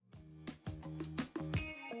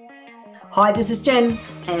Hi, this is Jen.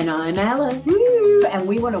 And I'm Alice. Woo! And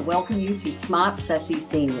we want to welcome you to Smart Sassy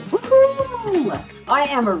Seniors. Woo-hoo! I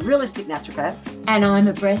am a realistic naturopath. And I'm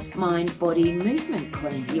a breath, mind, body movement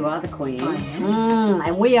queen. You are the queen. I am.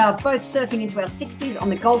 And we are both surfing into our 60s on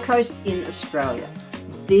the Gold Coast in Australia.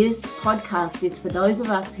 This podcast is for those of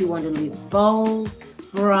us who want to live bold,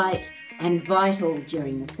 bright, and vital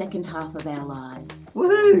during the second half of our lives.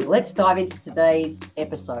 Woohoo! Let's dive into today's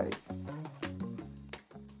episode.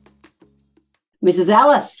 Mrs.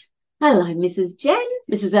 Alice. Hello, Mrs. Jen.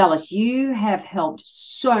 Mrs. Alice, you have helped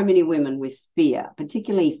so many women with fear,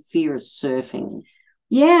 particularly fear of surfing.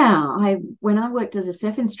 Yeah, when I worked as a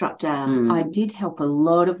surf instructor, I did help a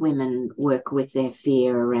lot of women work with their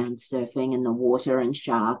fear around surfing and the water and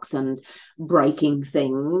sharks and breaking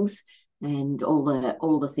things and all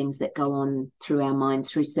the things that go on through our minds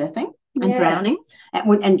through surfing and drowning.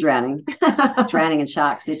 And drowning. Drowning and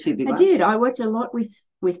sharks, they're two big ones. I did. I worked a lot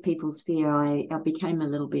with people's fear. I became a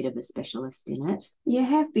little bit of a specialist in it. You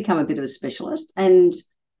have become a bit of a specialist, and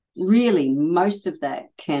really most of that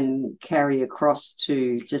can carry across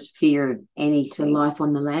to just fear of anything. To life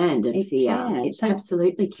on the land and fear. It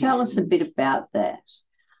absolutely can. Tell us a bit about that.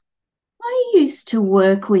 I used to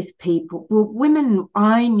work with people, women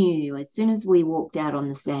I knew as soon as we walked out on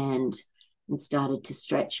the sand and started to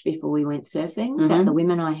stretch before we went surfing, that the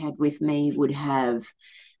women I had with me would have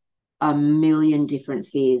a million different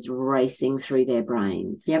fears racing through their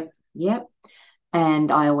brains. Yep.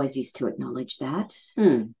 And I always used to acknowledge that.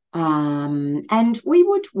 And we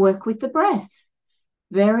would work with the breath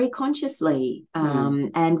very consciously.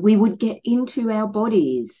 And we would get into our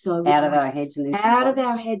bodies. So out of our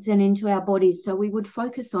heads and into our bodies. So we would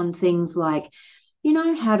focus on things like, you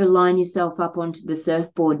know, how to line yourself up onto the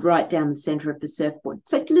surfboard right down the center of the surfboard.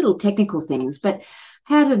 So little technical things, but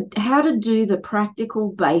how to do the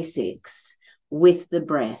practical basics with the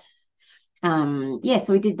breath. So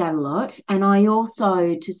we did that a lot. And I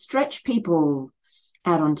also, to stretch people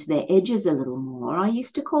out onto their edges a little more, I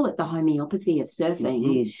used to call it the homeopathy of surfing.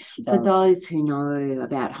 You did. She does. For those who know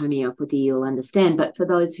about homeopathy, you'll understand. But for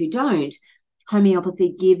those who don't,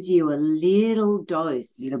 homeopathy gives you a little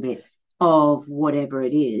dose. A little bit. Of whatever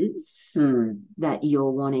it is that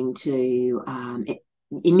you're wanting to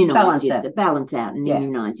balance out and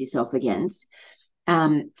immunize yourself against.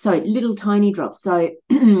 So little tiny drops. So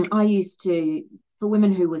I used to, for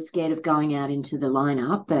women who were scared of going out into the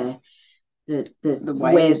lineup, the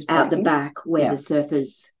waves out the back where the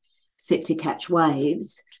surfers sit to catch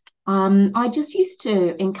waves, I just used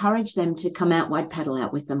to encourage them to come out. I'd paddle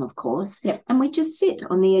out with them, of course, and we'd just sit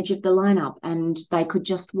on the edge of the lineup and they could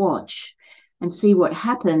just watch and see what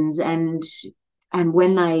happens. And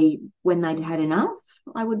when they'd had enough,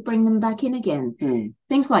 I would bring them back in again.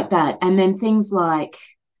 Things like that. And then things like,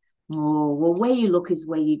 where you look is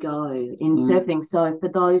where you go in surfing. So for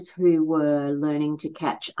those who were learning to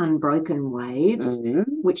catch unbroken waves,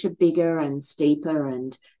 which are bigger and steeper,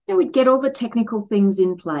 and we'd get all the technical things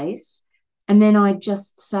in place. And then I'd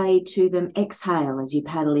just say to them, exhale as you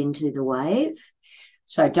paddle into the wave.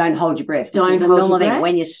 So don't hold your breath. Don't hold your breath.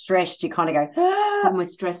 When you're stressed, you kind of go, When we're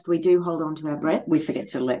stressed, we do hold on to our breath. We forget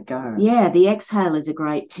to let go. Yeah, the exhale is a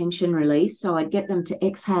great tension release. So I'd get them to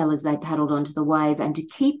exhale as they paddled onto the wave and to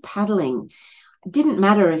keep paddling. It didn't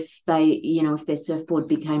matter if if their surfboard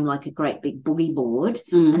became like a great big boogie board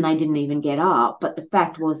and they didn't even get up. But the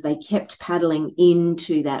fact was they kept paddling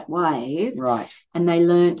into that wave. Right. And they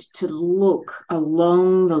learnt to look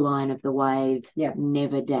along the line of the wave,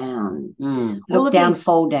 never down. Look down,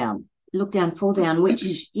 fall down. Look down, fall down, which,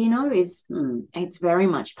 is it's very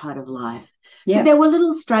much part of life. Yeah. So there were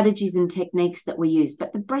little strategies and techniques that we used,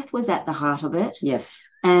 but the breath was at the heart of it. Yes.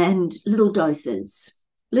 And little doses.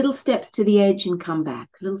 Little steps to the edge and come back.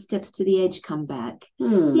 Little steps to the edge, come back.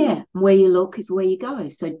 Yeah, where you look is where you go.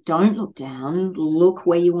 So don't look down. Look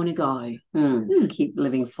where you want to go. Keep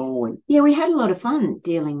living forward. Yeah, we had a lot of fun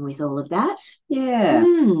dealing with all of that. Yeah.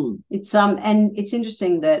 It's and it's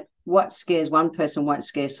interesting that what scares one person won't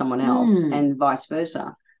scare someone else, and vice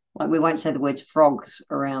versa. Like we won't say the words frogs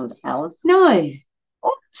around Alice. No.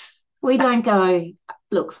 Oops. We don't go,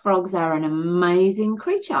 look, frogs are an amazing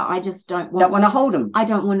creature. I just don't want to hold them. I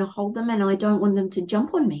don't want to hold them, and I don't want them to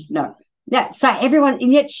jump on me. No. Yeah. So everyone,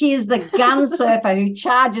 and yet she is the gun surfer who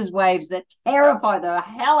charges waves that terrify the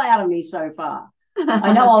hell out of me so far.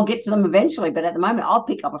 I know I'll get to them eventually, but at the moment I'll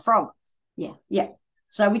pick up a frog. Yeah. Yeah.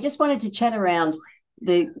 So we just wanted to chat around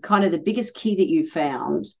the biggest key that you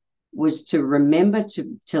found was to remember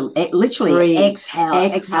to literally breathe.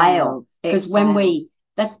 Exhale. Because when we,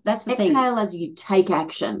 that's the thing. Exhale as you take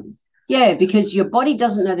action. Yeah, because your body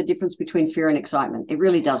doesn't know the difference between fear and excitement. It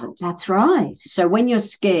really doesn't. That's right. So when you're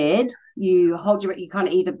scared, you hold your, you kind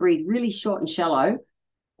of either breathe really short and shallow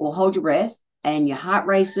or hold your breath, and your heart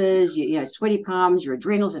races, you know, sweaty palms, your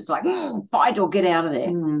adrenals. It's like, fight or get out of there.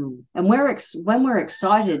 Mm. And when we're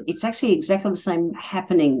excited, it's actually exactly the same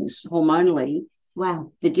happenings hormonally.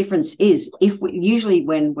 Wow. The difference is usually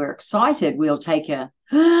when we're excited, we'll take a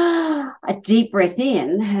deep breath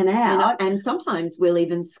in and out. And sometimes we'll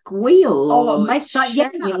even squeal. Oh, it makes like, yeah,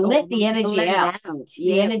 you let the energy out.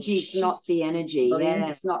 Yeah, the energy's not the energy. Yeah,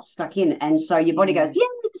 it's not stuck in. And so your body goes, yeah,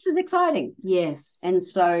 this is exciting. Yes. And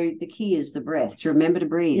so the key is the breath, to remember to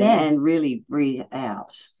breathe and really breathe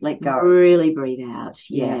out. Let go. Really breathe out.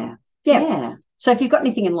 Yeah. So if you've got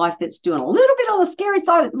anything in life that's doing a little bit on the scary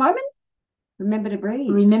side at the moment, remember to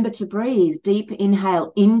breathe. Remember to breathe. Deep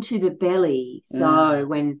inhale into the belly. So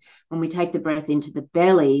when we take the breath into the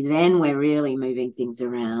belly, then we're really moving things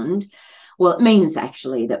around. Well, it means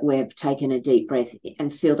actually that we've taken a deep breath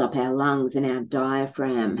and filled up our lungs, and our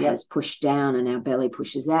diaphragm has pushed down and our belly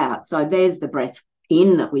pushes out. So there's the breath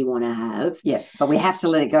in that we want to have. Yeah, but we have to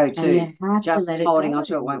let it go too. Just holding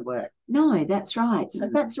onto it won't work. No, that's right. So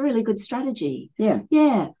that's a really good strategy. Yeah.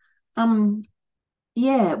 Yeah.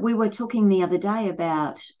 Yeah, we were talking the other day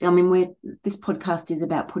about, this podcast is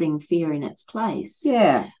about putting fear in its place.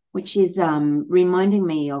 Yeah. Which is reminding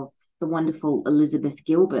me of the wonderful Elizabeth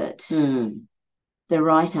Gilbert, the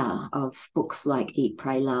writer of books like Eat,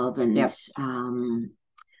 Pray, Love, and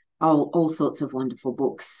all sorts of wonderful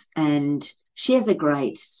books. And she has a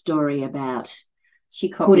great story about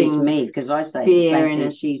putting me, because I say fear in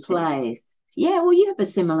its place. Yeah, well, you have a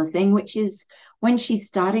similar thing, which is when she's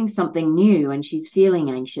starting something new and she's feeling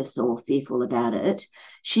anxious or fearful about it,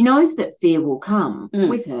 she knows that fear will come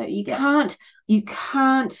with her. You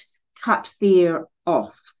can't cut fear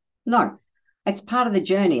off. No, it's part of the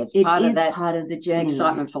journey. It's part of the journey.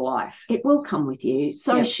 Excitement for life. It will come with you.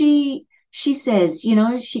 So she says, you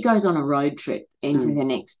know, she goes on a road trip into her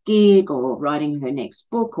next gig or writing her next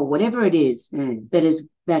book or whatever it is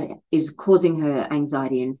that is causing her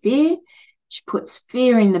anxiety and fear. She puts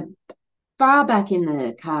fear in the far back in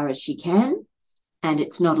the car as she can, and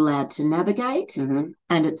it's not allowed to navigate, and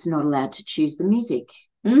it's not allowed to choose the music.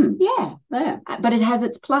 Yeah. But it has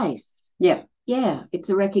its place. Yeah, it's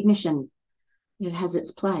a recognition. It has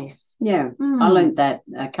its place. Yeah. I learned that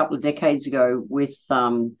a couple of decades ago with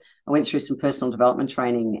I went through some personal development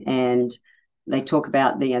training, and they talk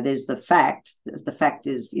about there's the fact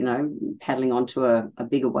is, paddling onto a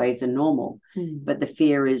bigger wave than normal, but the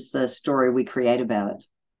fear is the story we create about it.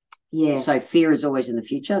 Yes. So fear is always in the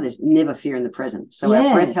future. There's never fear in the present. So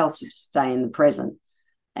our breath helps us stay in the present,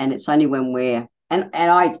 and it's only when we're and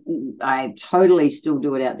I totally still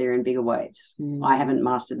do it out there in bigger waves. I haven't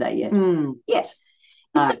mastered that yet. It's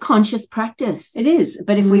a conscious practice. It is,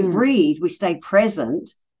 but if we breathe, we stay present.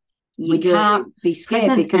 You can't be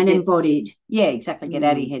scared because it's embodied. Yeah, exactly. Get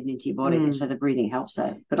out of your head and into your body. So the breathing helps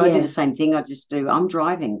that. But I do the same thing. I'm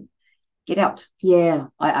driving. Get out. Yeah.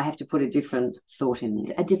 I have to put a different thought in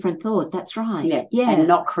there. A different thought. That's right. Yeah. And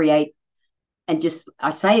not create. And I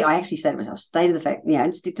actually say to myself, stay to the fact,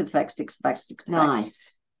 and stick to the facts, stick to the facts, stick to the facts.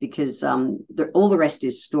 Nice. Because all the rest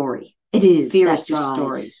is story. It is. Fear is just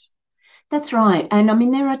stories. That's right. And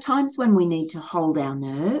there are times when we need to hold our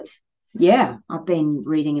nerve. Yeah. I've been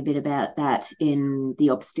reading a bit about that in The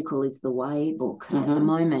Obstacle is the Way book at the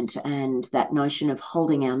moment, and that notion of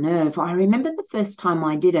holding our nerve. I remember the first time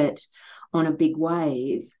I did it on a big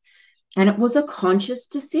wave, and it was a conscious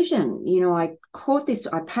decision.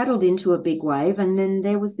 I paddled into a big wave, and then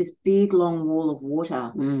there was this big long wall of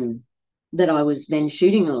water that I was then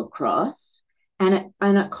shooting across, and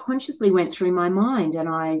it consciously went through my mind, and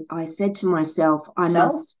I said to myself, I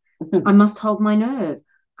must hold my nerve,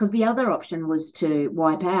 because the other option was to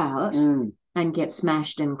wipe out and get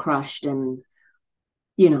smashed and crushed and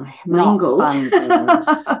mangled.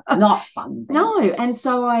 Not fun. No, and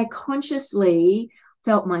so I consciously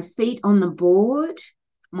felt my feet on the board,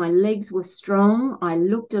 my legs were strong, I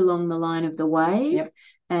looked along the line of the wave,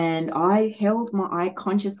 and I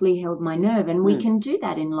consciously held my nerve. And we can do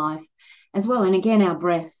that in life as well. And again, our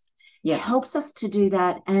breath helps us to do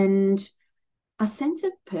that, and a sense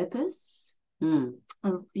of purpose,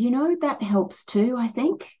 that helps too, I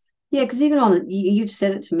think. Yeah, because even you've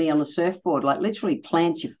said it to me on the surfboard, like literally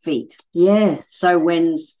plant your feet. Yes. So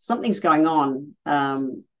when something's going on,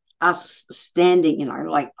 us standing,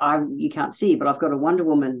 you can't see, but I've got a Wonder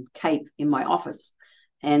Woman cape in my office.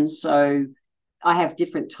 And so I have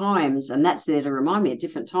different times, and that's there to remind me at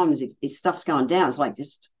different times if stuff's going down, it's like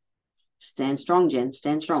just stand strong, Jen.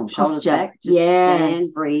 Stand strong. Shoulders Posture. back. Just Yes. stand,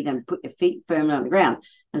 breathe, and put your feet firmly on the ground.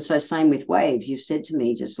 And so same with waves. You've said to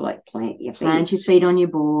me, just like plant your feet. Plant your feet on your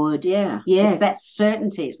board. Yeah. Yeah. It's that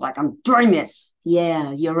certainty. It's like, I'm doing this.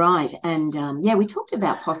 Yeah, you're right. And we talked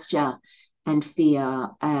about posture and fear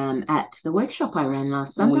at the workshop I ran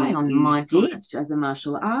last Sunday on mindfulness as a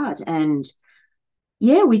martial art. And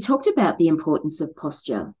yeah, we talked about the importance of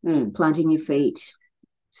posture, planting your feet,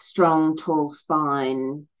 strong, tall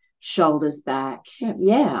spine, shoulders back.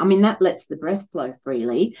 Yeah, I mean, that lets the breath flow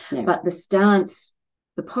freely, but the stance,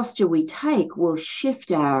 the posture we take will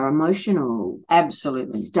shift our emotional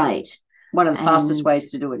state. One of the fastest ways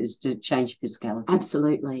to do it is to change your physicality.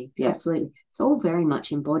 Absolutely. Absolutely. It's all very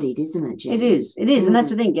much embodied, isn't it, Jen? It is. And that's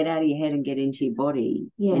the thing. Get out of your head and get into your body.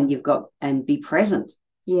 And be present.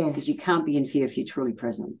 Yes. Because you can't be in fear if you're truly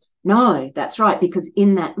present. No, that's right. Because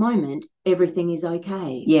in that moment, everything is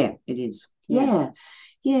okay. Yeah, it is. Yeah.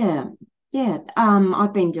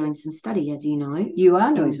 I've been doing some study, as you know. You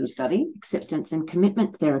are doing some study. Acceptance and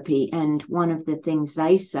commitment therapy. And one of the things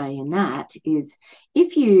they say in that is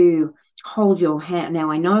if you hold your hand.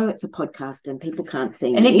 Now, I know it's a podcast and people can't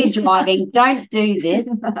see me. And if you're driving, don't do this.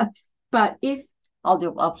 But if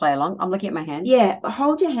I'll play along. I'm looking at my hand. Yeah,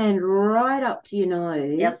 hold your hand right up to your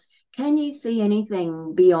nose. Yep. Can you see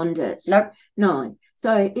anything beyond it? Nope. No.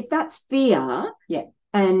 So if that's fear,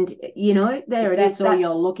 and there it is. That's all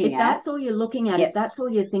you're looking at. If that's all you're looking at, if that's all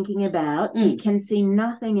you're thinking about, you can see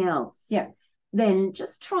nothing else. Yeah. Then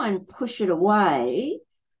just try and push it away.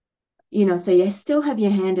 So you still have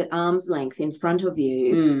your hand at arm's length in front of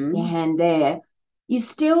you, your hand there. You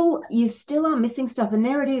still are missing stuff, and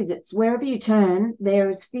there it is. It's wherever you turn, there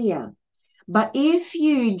is fear. But if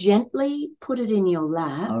you gently put it in your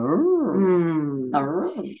lap,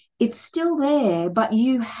 it's still there, but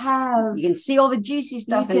you can see all the juicy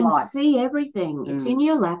stuff in life. You can see everything. It's in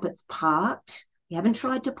your lap. It's parked. You haven't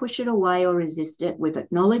tried to push it away or resist it. We've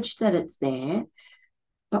acknowledged that it's there,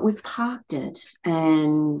 but we've parked it,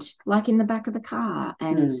 and like in the back of the car.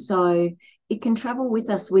 And so it can travel with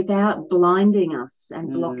us without blinding us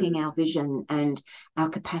and blocking our vision and our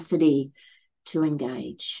capacity to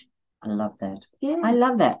engage. I love that. Yeah. I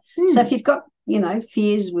love that. So if you've got,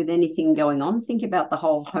 fears with anything going on, think about the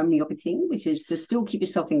whole homeopathy thing, which is to still keep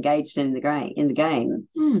yourself engaged in the game.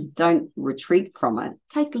 Don't retreat from it.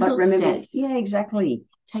 Take little steps. Yeah, exactly.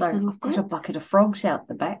 So I've got a bucket of frogs out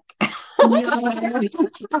the back. Well,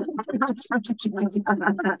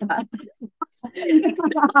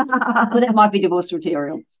 that might be divorce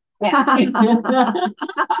material. Yeah.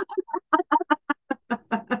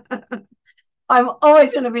 I'm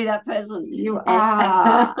always going to be that person. You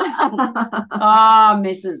are.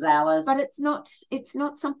 Mrs. Alice. But it's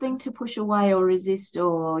not something to push away or resist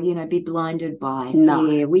or, be blinded by. No.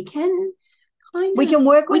 Fear. We can we can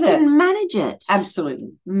work with it. We can manage it.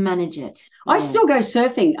 Absolutely. Manage it. I still go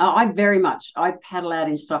surfing. I paddle out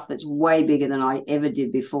in stuff that's way bigger than I ever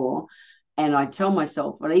did before. And I tell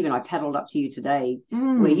myself, but even I paddled up to you today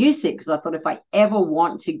where you sit, because I thought if I ever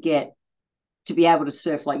want to get to be able to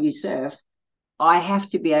surf like you surf, I have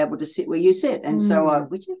to be able to sit where you sit. And so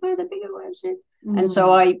whichever the bigger wave sit. And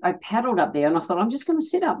so I paddled up there, and I thought, I'm just going to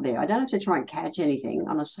sit up there. I don't have to try and catch anything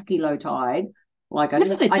on a sucky low tide. Like I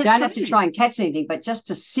don't have to try and catch anything, but just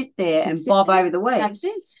to sit there and bob over the waves. That's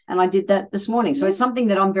it. And I did that this morning. So it's something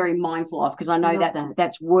that I'm very mindful of, because I know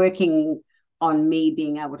that's working on me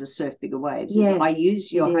being able to surf bigger waves. Yes, I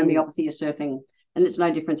use your homeopathy of surfing, and it's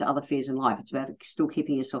no different to other fears in life. It's about still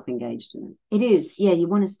keeping yourself engaged in it. It is. Yeah, you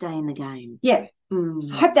want to stay in the game. Yeah. So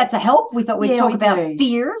I hope that's a help. We thought we'd talk about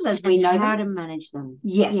fears as we know how to manage them.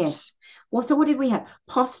 Yes. Well, so what did we have?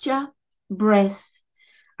 Posture, breath,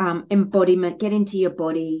 embodiment, get into your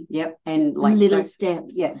body. Yep. And like little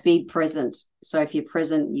steps. Yeah, be present. So if you're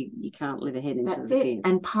present, you can't live ahead into the fear.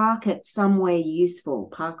 And park it somewhere useful.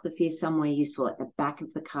 Park the fear somewhere useful, at the back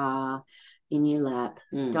of the car, in your lap.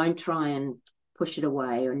 Don't try and push it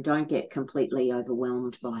away, and don't get completely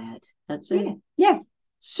overwhelmed by it. That's it. Yeah.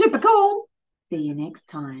 Super cool. See you next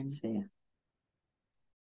time. See ya.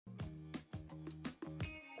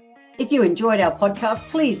 If you enjoyed our podcast,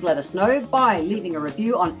 please let us know by leaving a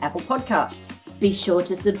review on Apple Podcasts. Be sure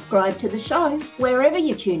to subscribe to the show wherever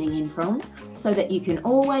you're tuning in from, so that you can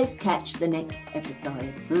always catch the next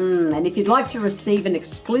episode. And if you'd like to receive an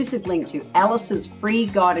exclusive link to Alice's free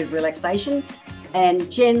guided relaxation and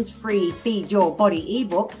Jen's free Feed Your Body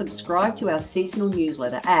ebook, subscribe to our seasonal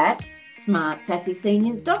newsletter at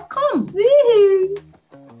smartsassyseniors.com. Woohoo!